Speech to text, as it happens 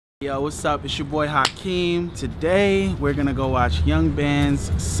Yo, what's up? It's your boy Hakeem. Today we're gonna go watch Young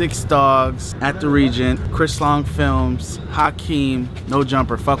Band's 6 Dogs at the Regent. Chris Long Films, Hakeem, No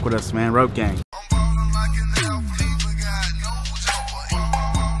Jumper. Fuck with us, man. Rope gang.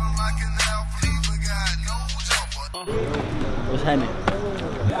 What's happening?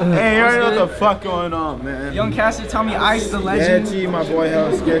 Hey, you already know what the fuck going on, man. Young Caster, tell me Ice the legend. Yeah, T, my boy,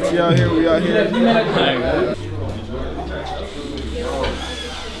 hell sketchy out here. We out here.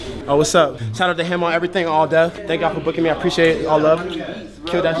 Oh, what's up? Shout out to him on everything, all death. Thank God for booking me. I appreciate it. All love.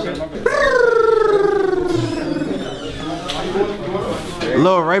 Kill that shit.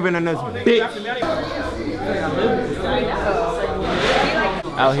 Lil Raven in this bitch.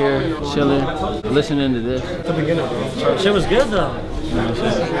 Out here chilling, listening to this. The beginning, bro. Shit was good though.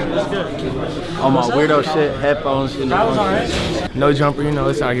 On my weirdo shit, headphones. That was alright. No Jumper, you know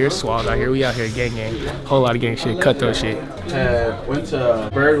it's out here. Swab out here. We out here gang gang. Whole lot of gang shit. Cutthroat shit. Went to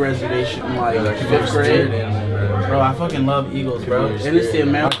Bird Reservation in like 5th grade. Bro, I fucking love eagles, bro. And it's the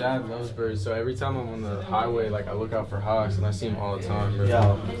amount. My dad loves birds, so every time I'm on the highway, like I look out for hawks, and I see them all the time, bro.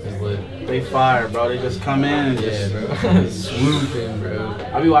 Yo, it's lit. They fire, bro. They just come in and just bro. Swooping, bro.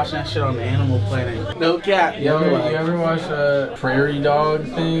 I be watching that shit on the Animal Planet. No cap. You ever watch prairie dog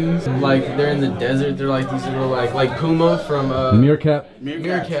things? Like they're in the desert. They're like these little like Puma from Meerkat.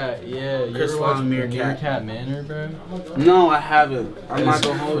 Meerkat. Yeah. You ever watch Meerkat Manor, bro? No, I haven't. I'm not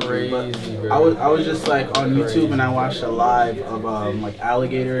gonna hold crazy, you, bro. I was just like on YouTube and I watched a live of like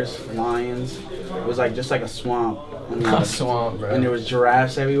alligators, lions. It was like just like a swamp. And, like, A swamp, bro. And there was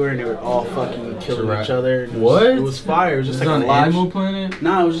giraffes everywhere, and they were all fucking killing each other. And What? It was fire. It was just like on a live. Animal Planet?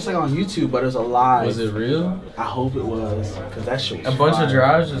 No, it was just like on YouTube, but it was a live. Was it real? I hope it was, cause that shit was A bunch fire. of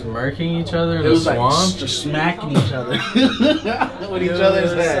giraffes just murking each other in It the was swamp? like just smacking each other with each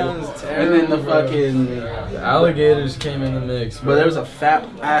other's head. And then the fucking the alligators came in the mix, bro. But there was a fat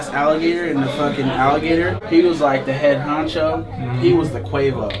ass alligator, and the fucking alligator, he was like the head honcho. He was the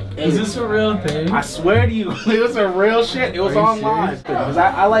Quavo. Is this a real thing? I swear to you, it was a real shit. It was on live. Because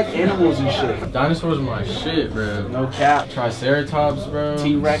I like animals and shit. Dinosaurs are my shit, bro. No cap. Triceratops, bro.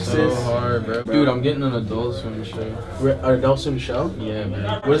 T-Rexes. So hard, bro. Dude, I'm getting an Adult Swim show. An Adult Swim show? Yeah,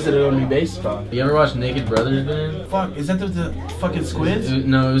 man. What is it going to be based on? You ever watch Naked Brothers, man? Fuck, is that the fucking squids?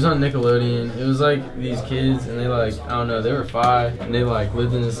 No, it was on Nickelodeon. It was like these kids, and they like, I don't know, they were 5, and they like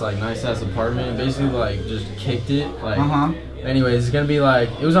lived in this like nice ass apartment. Basically, like just kicked it, like. Anyways, it's gonna be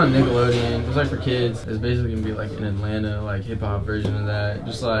like, it was on Nickelodeon. It was like for kids. It's basically gonna be like an Atlanta, like hip hop version of that.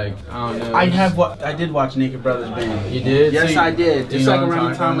 Just like, I don't know. I did watch Naked Brothers Band. You did? Yes, I did. Just like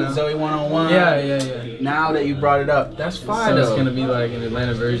around the time with now? Zoe 101. Yeah. Now that you brought it up, that's fine. So it's gonna be like an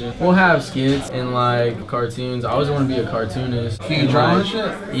Atlanta version. We'll have skits and like cartoons. I always want to be a cartoonist. Can you draw and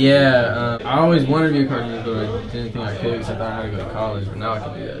shit? Yeah, I always wanted to be a cartoonist, but I didn't think I could because I thought I had to go to college. But now I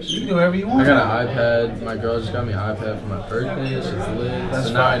can do that shit. You can do whatever you want. I got an iPad. My girl just got me an iPad for my birthday. It's lit. That's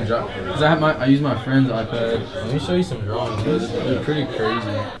so now I draw. Cause I use my friend's iPad. Let me show you some drawings. They're pretty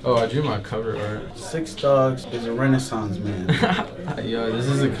crazy. Oh, I drew my cover art. 6 Dogs is a renaissance man. Yo, this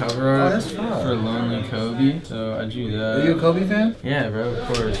is a cover art that's fun. for Lonely Kobe. So I drew that. Are you a Kobe fan? Yeah, bro. Of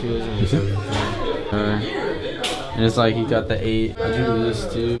course, he was in the Kobe fan. And it's like he got the 8. I drew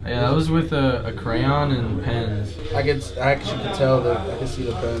this too. Yeah, that was with a crayon and pens. I actually could tell that. I could see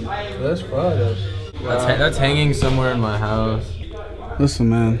the pen. That's fun. That's hanging somewhere in my house. Listen,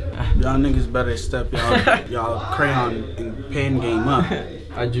 man, y'all niggas better step y'all crayon and pen game up.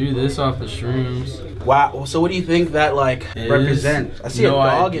 I drew this off the shrooms. Wow. So what do you think that like represents? I see a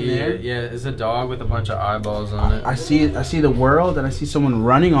dog in there. Yeah, it's a dog with a bunch of eyeballs on it. I see the world, and I see someone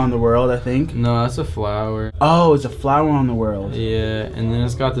running on the world, I think. No, that's a flower. Oh, it's a flower on the world. Yeah, and then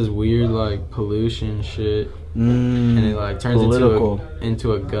it's got this weird like pollution shit. And it like turns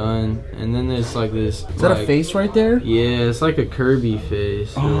into a gun, and then there's like this. Is that a face right there? Yeah, it's like a Kirby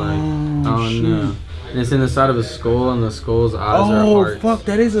face. Or like, I don't know. And it's in the side of a skull, and the skull's eyes are hearts. Oh fuck,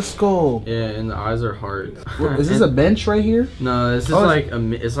 that is a skull. Yeah, and the eyes are hearts. Is this a bench right here? No, this is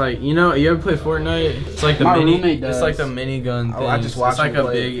it's like, you know, you ever play Fortnite? It's like the it's like the minigun thing. I just watched It's like a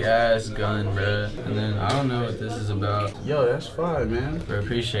big ass gun, bro. And then I don't know what this is about. Yo, that's fine, man. Bro,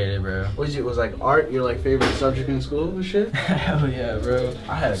 appreciate it, bro. What is it? Was like art your like favorite subject in school and shit? Hell yeah, bro.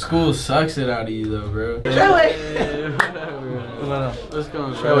 I had school sucks it out of you though, bro. Let's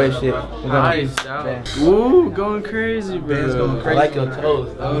go. Show it shit. Nice out. Ooh, going crazy, bro. Band's going crazy. I like your toes.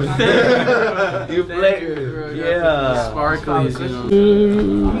 You flavor. Yeah. Sparklies, you know.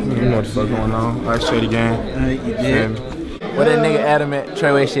 You know what the fuck going on. I show you the game. You did. What that nigga Adam at?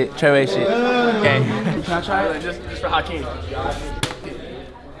 Treyway shit. Okay. Can I try it? Just for Hakeem.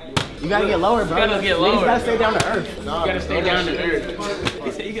 You gotta get lower, bro. You gotta get lower. You gotta stay down to earth. You gotta stay down to earth.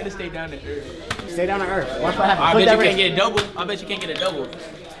 you gotta stay down to earth. Stay down to earth. Watch what happens. I Flick bet that you can't wrist. get a double. I bet you can't get a double.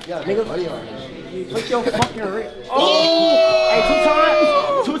 Yeah, nigga. Flick your fucking wrist. Oh! Hey,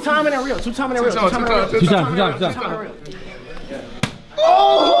 two time in a reel. Two time in a reel. Two time.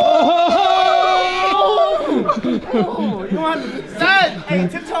 Oh! You want to hey,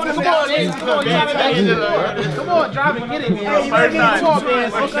 tiptoe this down. Come on, drive and get it, man. Hey, you gotta get it 12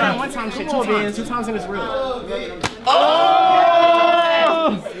 bands. Look at that one time shit. 2 times. 2 times in this reel. Oh!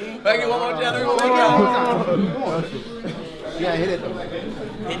 Back it one more time. Yeah, hit it though.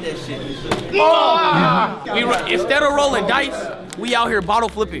 Hit that shit. Instead of rolling dice, we out here bottle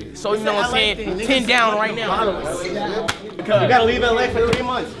flipping. So you know what I'm saying? 10 down right now. You gotta leave LA for 3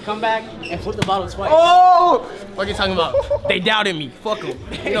 months. Come back and flip the bottle twice. Oh! What are you talking about? They doubted me. Fuck them.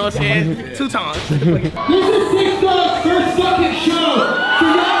 You know what I'm saying? 2 times. This is Six Dogs' first fucking show. So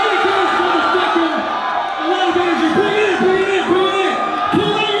y'all gonna give us for the second. A lot of energy. Bring it in.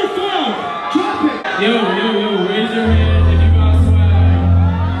 Pull out your phone. Drop it. Yo, raise your hand if you got swag.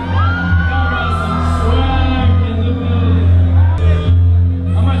 Y'all got some swag in the building.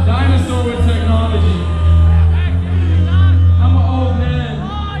 I'm a dinosaur with technology. I'm an old man.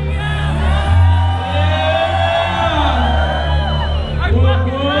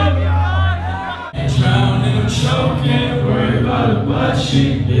 Drowning, I'm choking, worry about a butt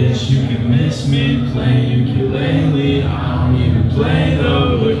cheek, bitch. You can miss me playing ukulele. I don't even play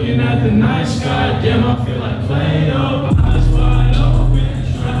though. Looking at the night sky, damn, I feel like Play-Doh. Eyes wide open,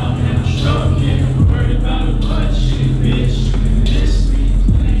 drowning, I'm choking, worry about a butt cheek, bitch. You can miss me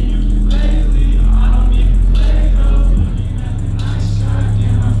playing ukulele. I don't even play though. Looking at the night sky,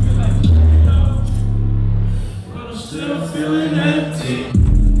 damn, I feel like Play-Doh. But I'm still feeling empty.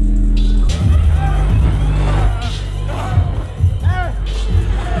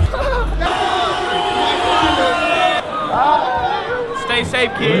 Stay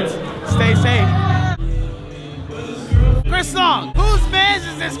safe, kids. Stay safe. Chris Long. Whose bands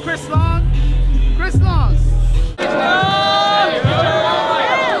is this, Chris Long? Chris Long.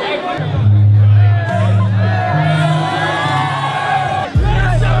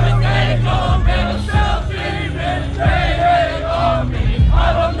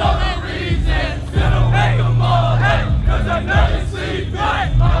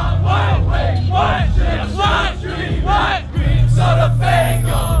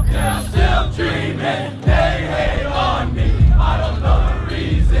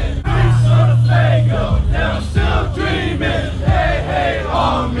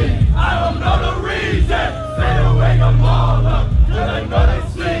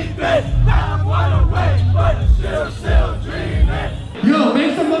 Yo,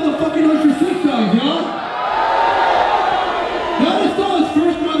 make some motherfucking noise for Six Dogs, y'all. That was Song's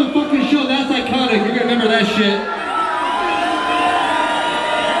first motherfucking show. That's iconic. You're gonna remember that shit.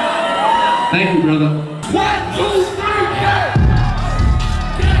 Thank you, brother. 1, 2, 3, yeah!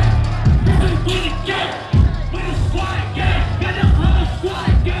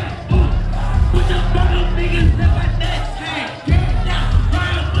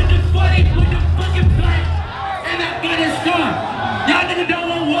 Y'all niggas don't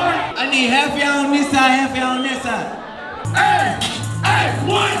want war. I need half y'all on this side, half y'all on that side. Hey,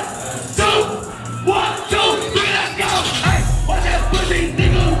 1, 2, 3, let's go. Hey, watch that pussy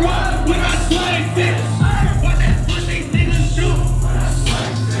nigga run when I swing this. Watch that pussy nigga shoot when I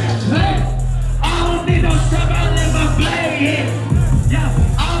swing this. Hey, I don't need no strap, I let my blade hit. Yeah,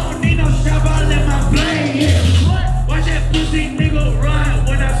 I don't need no strap, I let my blade hit. Watch that pussy nigga run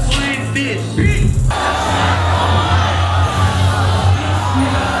when I swing this.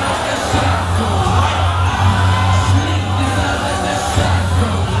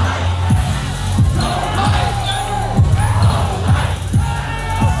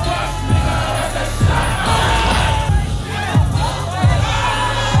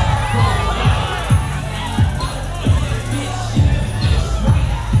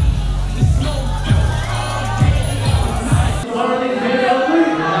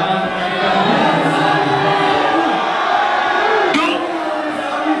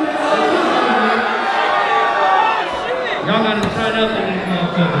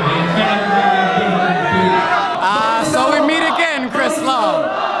 So we meet again, Chris Long.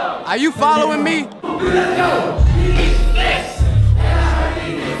 Are you following me? Let's go.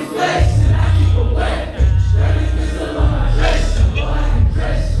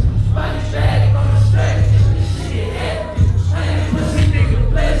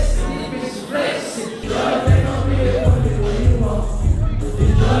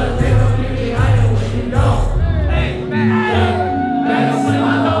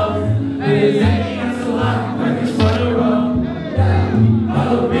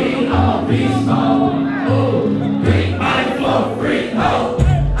 Follow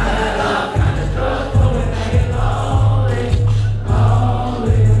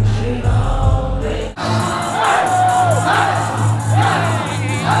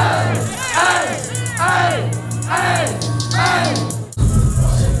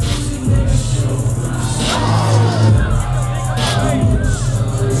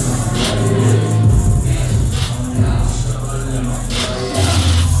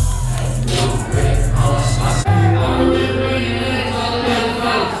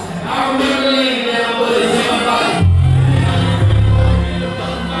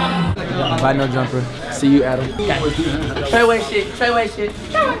no jumper. See you, Adam. Treyway shit. Treyway shit.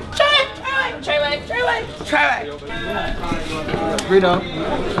 Treyway. Greedo.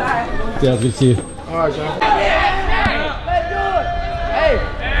 Yeah, good to see you. Alright, John. Hey.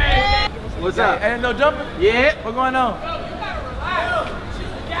 What's up? Ain't no jumper? Yeah. What's going on?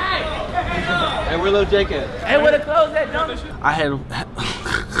 Hey, where Lil Jake at? Hey, where the clothes at, jumper? I had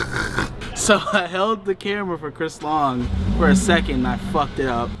so I held the camera for Chris Long for a second and I fucked it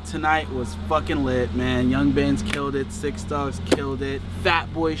up. Tonight was fucking lit, man. Young Benz killed it, Six Dogs killed it,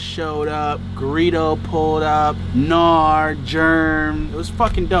 Fatboy showed up, Greedo pulled up, Gnar, Germ. It was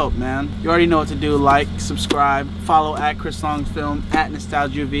fucking dope, man. You already know what to do. Like, subscribe, follow at Chris Long's Film, at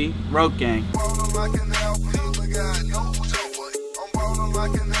NostalgiaV, Road Gang. Like an LP, look at yo, I'm rolling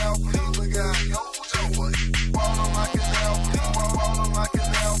like an LP, look at yo.